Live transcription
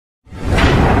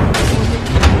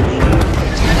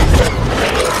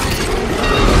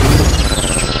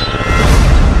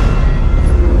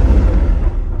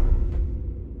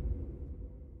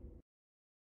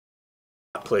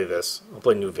play this. I'll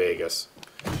play New Vegas.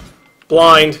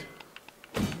 Blind.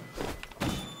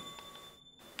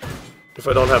 If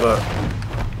I don't have a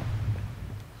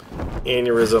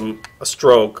aneurysm, a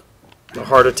stroke, a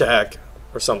heart attack,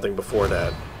 or something before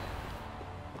that.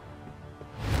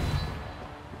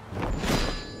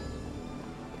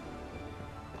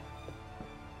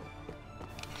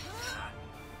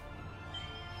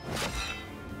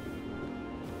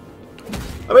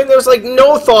 I mean, there's like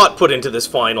no thought put into this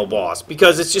final boss,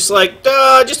 because it's just like,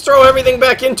 just throw everything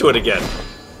back into it again.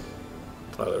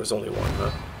 Oh, there was only one,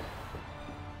 huh?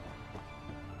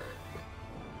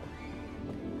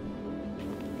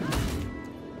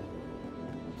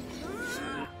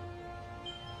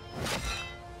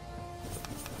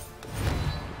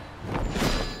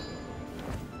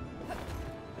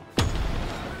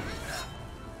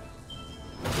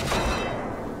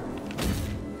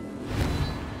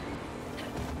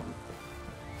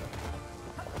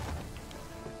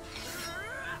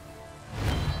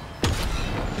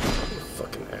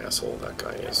 Asshole that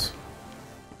guy is.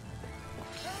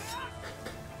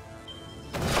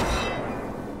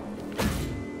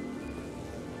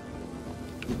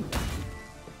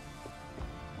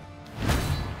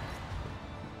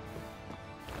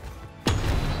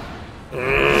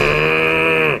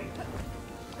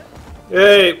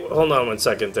 Hey, hold on one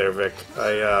second there, Vic.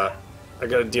 I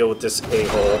gotta deal with this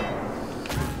a-hole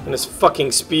and his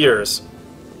fucking spears.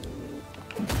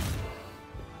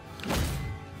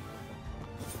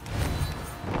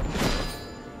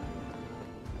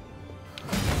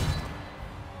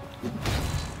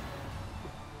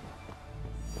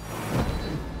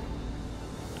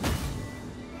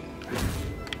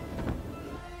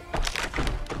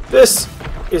 This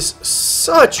is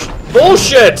such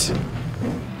bullshit!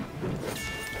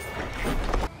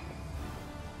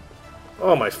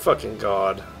 Oh my fucking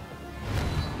god.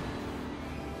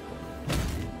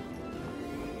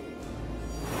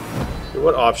 Okay,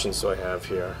 what options do I have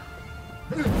here?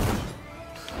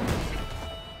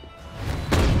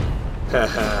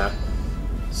 Haha.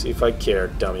 See if I care,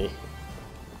 dummy.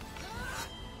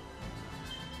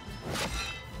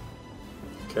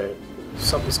 Okay,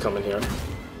 something's coming here.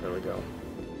 There we go.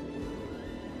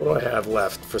 What do I have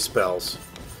left for spells?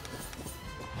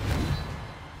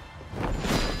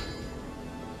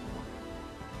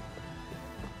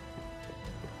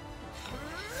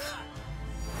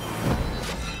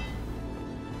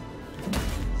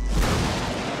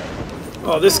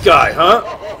 Oh, this guy, huh?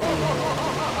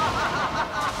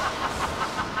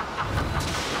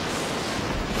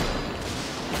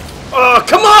 Oh,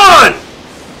 come on!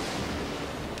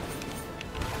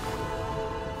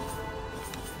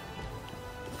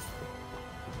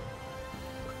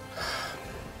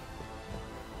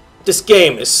 This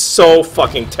game is so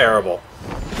fucking terrible.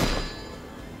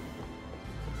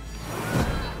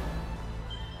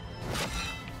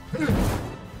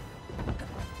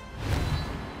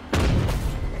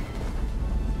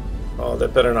 Oh, they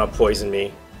better not poison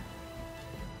me.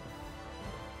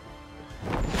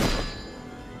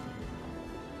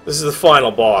 This is the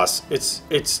final boss.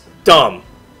 It's dumb.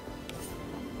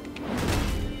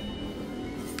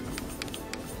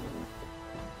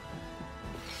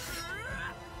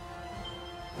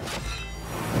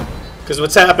 Because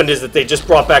what's happened is that they just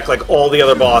brought back like all the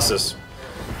other bosses.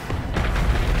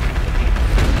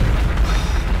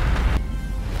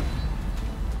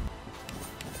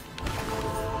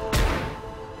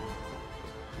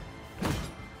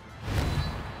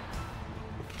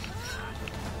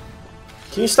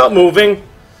 Can you stop moving?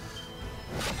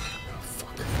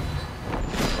 Fuck.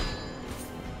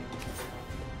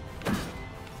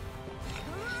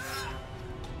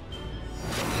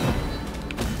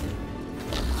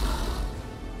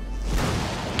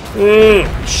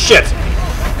 Shit.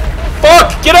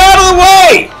 Fuck! Get out of the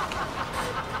way!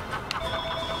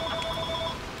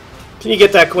 Can you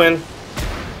get that, Quinn?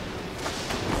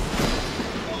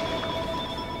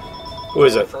 Who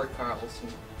is it?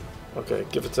 Okay,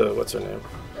 give it to, what's her name?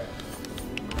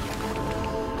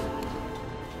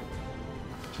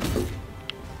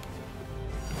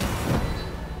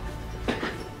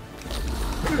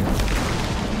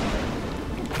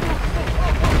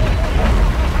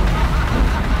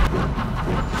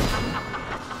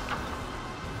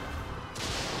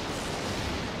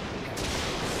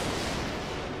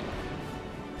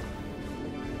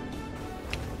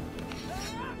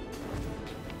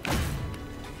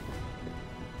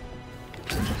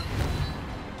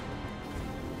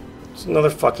 It's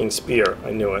another fucking spear. I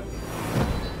knew it.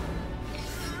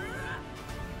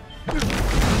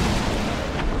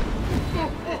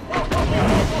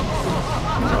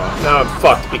 Oh, now I'm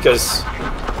fucked because...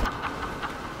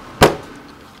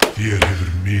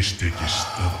 mistekist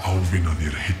að ávinna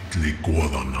þér hilli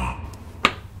goðanna.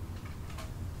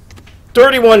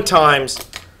 31 times.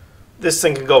 This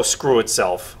thing can go screw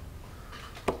itself.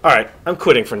 Alright, I'm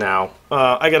quitting for now.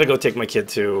 I gotta go take one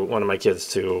of my kids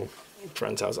to a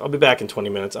friend's house. I'll be back in 20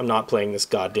 minutes. I'm not playing this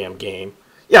goddamn game.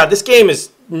 Yeah, this game is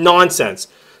nonsense.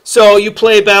 So you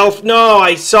play Battle... No,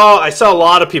 I saw a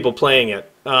lot of people playing it.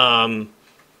 I'm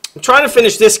trying to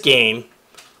finish this game,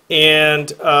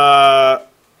 and I'm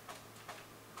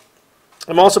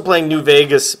also playing New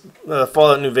Vegas,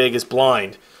 Fallout New Vegas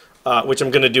Blind, which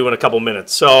I'm going to do in a couple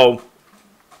minutes. So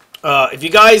if you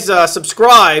guys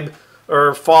subscribe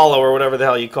or follow or whatever the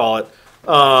hell you call it,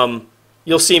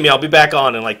 you'll see me. I'll be back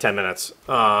on in like 10 minutes,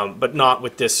 but not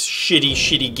with this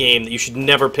shitty game that you should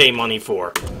never pay money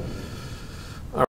for.